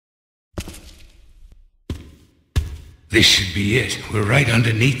This should be it. We're right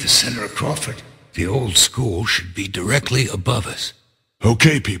underneath the center of Crawford. The old school should be directly above us.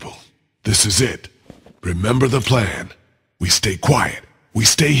 Okay, people. This is it. Remember the plan. We stay quiet, we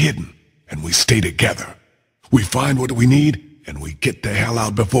stay hidden, and we stay together. We find what we need, and we get the hell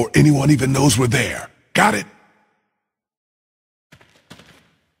out before anyone even knows we're there. Got it?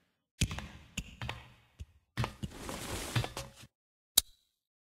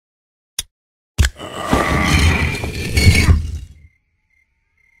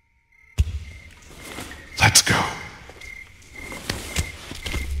 Let's go.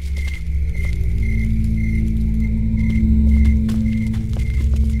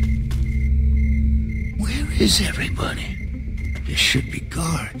 Where is everybody? There should be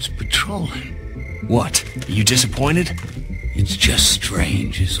guards patrolling. What? Are you disappointed? It's just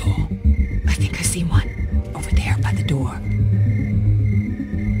strange is all. I think I see one. Over there by the door.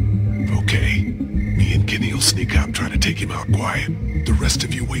 Okay. Me and Kenny will sneak out, try to take him out quiet. The rest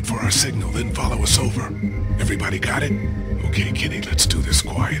of you wait for our signal, then follow us over. Everybody got it? Okay, Kenny, let's do this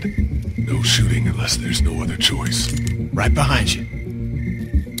quiet. No shooting unless there's no other choice. Right behind you.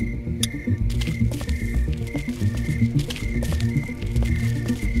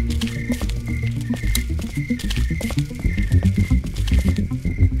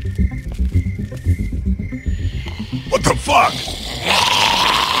 What the fuck?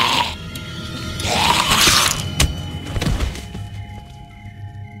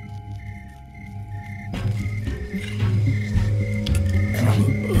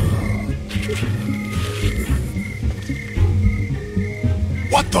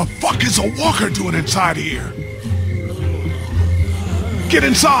 What the fuck is a walker doing inside here? Get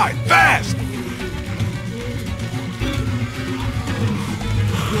inside, fast!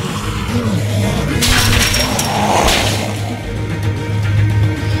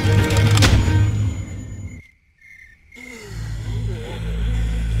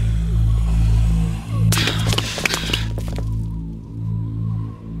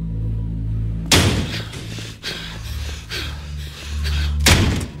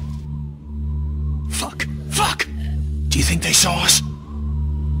 Fuck! Do you think they saw us?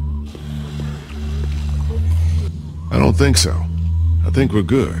 I don't think so. I think we're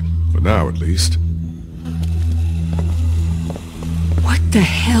good. For now, at least. What the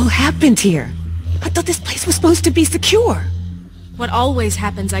hell happened here? I thought this place was supposed to be secure. What always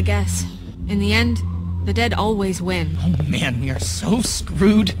happens, I guess. In the end, the dead always win. Oh man, we are so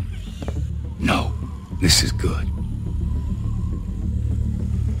screwed. No, this is good.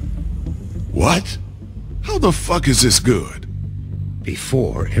 What? How the fuck is this good?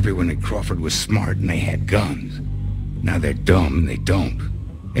 Before, everyone at Crawford was smart and they had guns. Now they're dumb and they don't.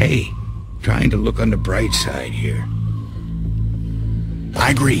 Hey, trying to look on the bright side here.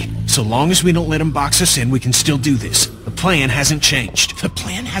 I agree. So long as we don't let them box us in, we can still do this. The plan hasn't changed. The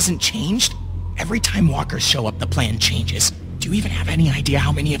plan hasn't changed? Every time walkers show up, the plan changes. Do you even have any idea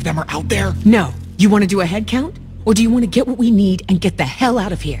how many of them are out there? No. You want to do a head count? Or do you want to get what we need and get the hell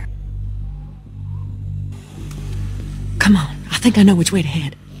out of here? Come on. I think I know which way to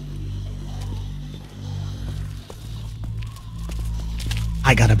head.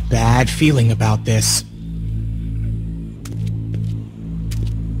 I got a bad feeling about this.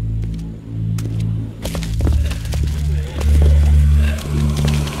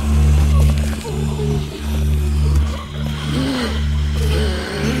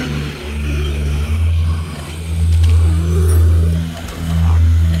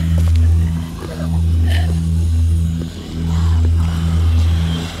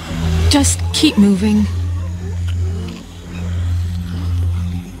 Just keep moving.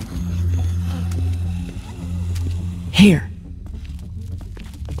 Here.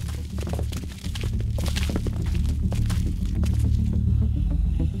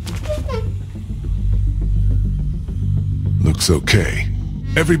 Looks okay.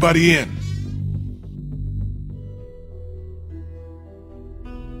 Everybody in.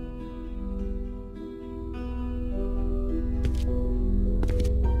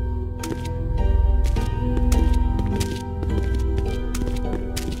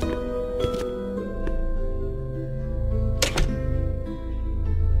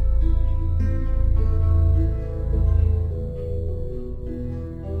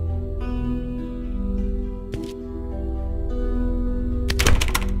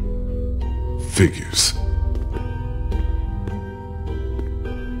 Figures.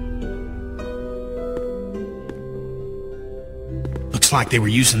 Looks like they were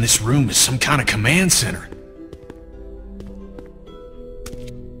using this room as some kind of command center.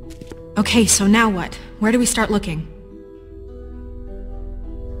 Okay, so now what? Where do we start looking?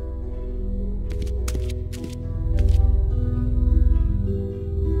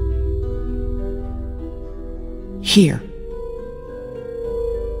 Here.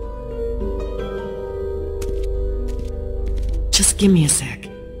 Just give me a sec.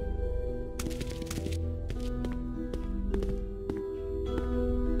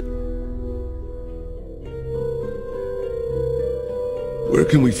 Where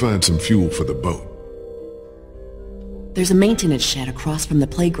can we find some fuel for the boat? There's a maintenance shed across from the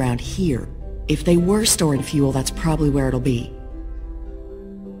playground here. If they were storing fuel, that's probably where it'll be.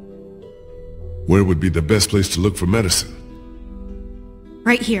 Where would be the best place to look for medicine?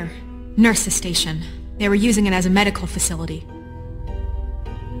 Right here. Nurse's station. They were using it as a medical facility.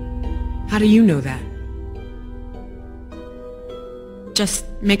 How do you know that? Just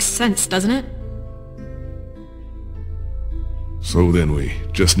makes sense, doesn't it? So then we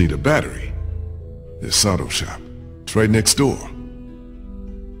just need a battery. This auto shop. It's right next door.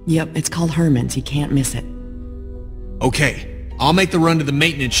 Yep, it's called Herman's. You can't miss it. Okay, I'll make the run to the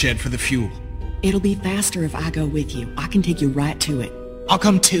maintenance shed for the fuel. It'll be faster if I go with you. I can take you right to it. I'll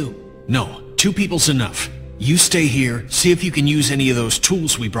come too. No, 2 people's enough. You stay here, see if you can use any of those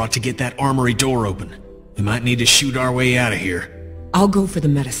tools we brought to get that armory door open. We might need to shoot our way out of here. I'll go for the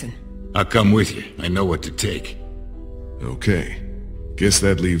medicine. I'll come with you. I know what to take. Okay. Guess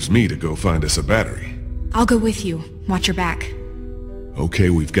that leaves me to go find us a battery. I'll go with you. Watch your back.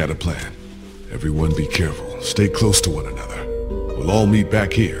 Okay, we've got a plan. Everyone be careful. Stay close to one another. We'll all meet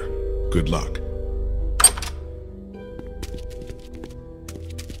back here. Good luck.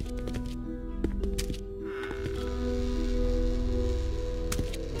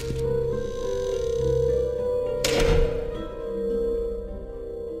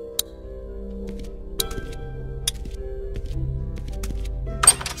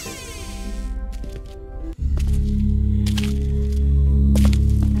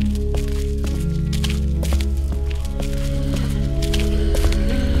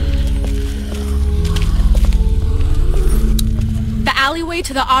 Alleyway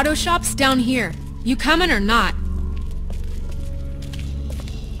to the auto shop's down here. You coming or not?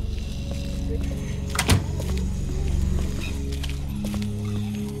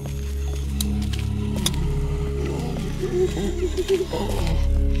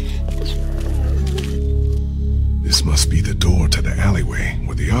 This must be the door to the alleyway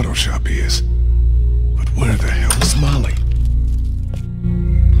where the auto shop is. But where the hell is Molly?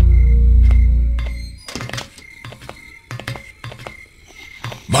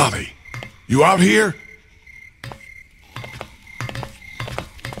 Molly, you out here?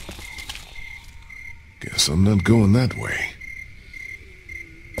 Guess I'm not going that way.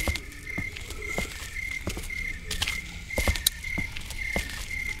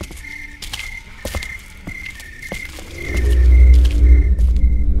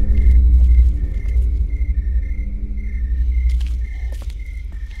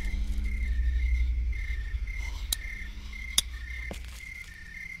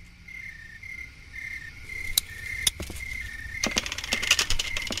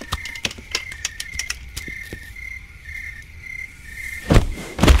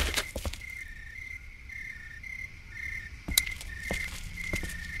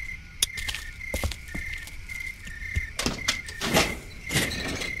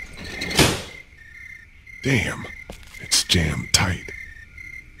 Damn, it's jammed tight.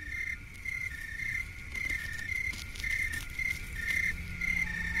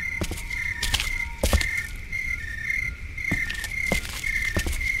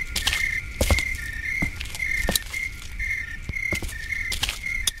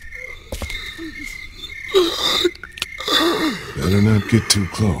 Better not get too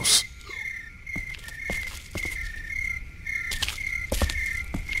close.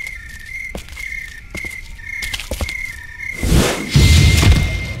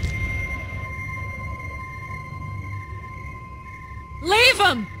 Leave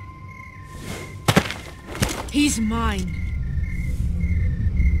him! He's mine.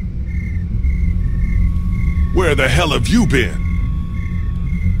 Where the hell have you been?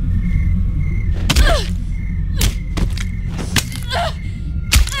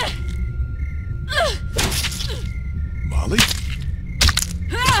 Molly?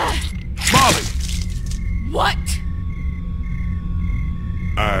 Molly! What?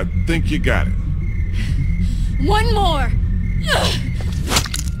 I think you got it. One more!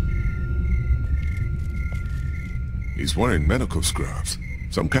 He's wearing medical scrubs.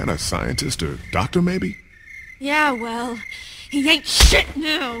 Some kind of scientist or doctor, maybe? Yeah, well, he ain't shit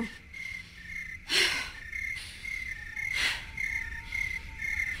now.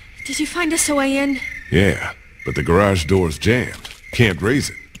 Did you find us a way in? Yeah, but the garage door's jammed. Can't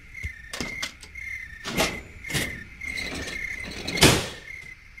raise it.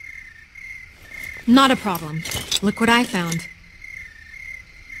 Not a problem. Look what I found.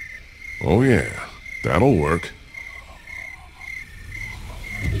 Oh yeah, that'll work.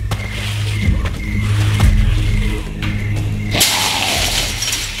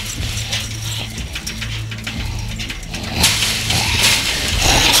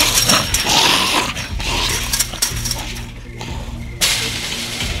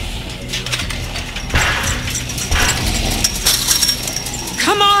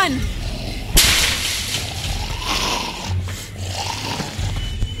 Come on!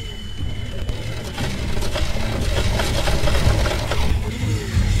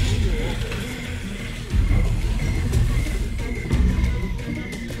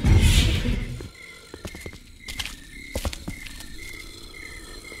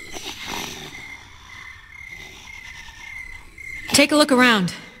 Take a look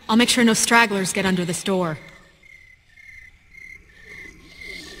around. I'll make sure no stragglers get under this door.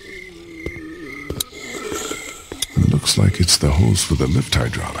 Looks like it's the hose for the lift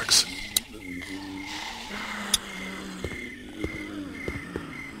hydraulics.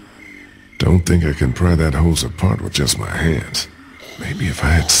 Don't think I can pry that hose apart with just my hands. Maybe if I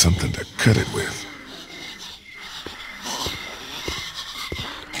had something to cut it with.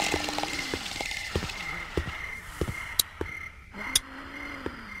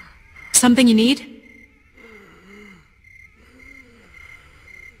 Something you need?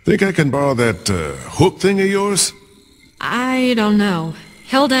 Think I can borrow that hook thing of yours? I don't know.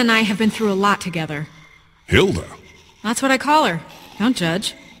 Hilda and I have been through a lot together. Hilda? That's what I call her. Don't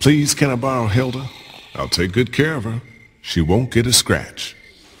judge. Please, can I borrow Hilda? I'll take good care of her. She won't get a scratch.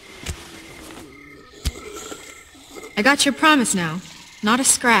 I got your promise now. Not a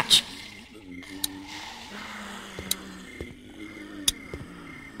scratch.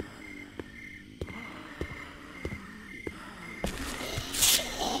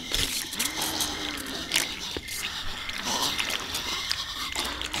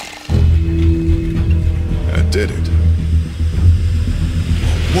 Did it.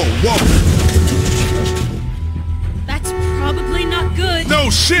 Whoa, whoa! That's probably not good. No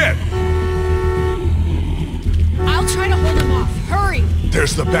shit! I'll try to hold him off. Hurry!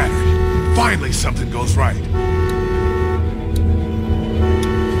 There's the battery. Finally something goes right.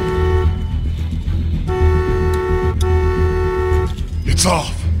 It's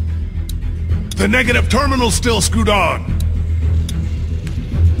off. The negative terminal's still screwed on.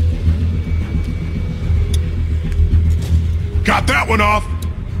 Got that one off.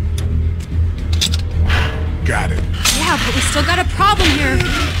 Got it. Yeah, but we still got a problem here.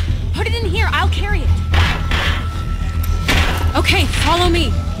 Put it in here. I'll carry it. Okay, follow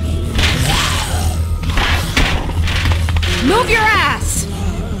me. Move your ass!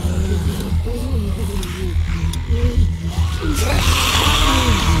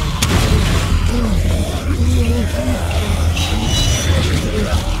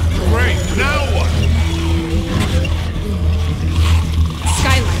 Great, now what?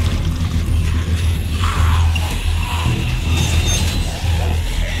 Skylight.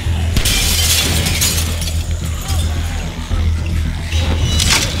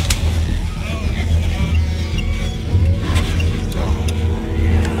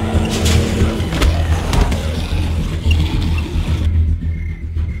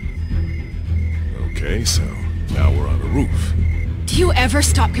 Okay, so now we're on the roof. Do you ever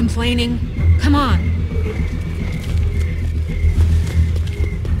stop complaining? Come on.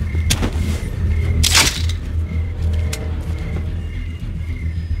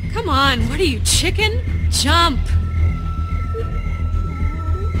 Come on, what are you, chicken? Jump! I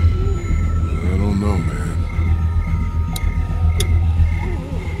don't know, man.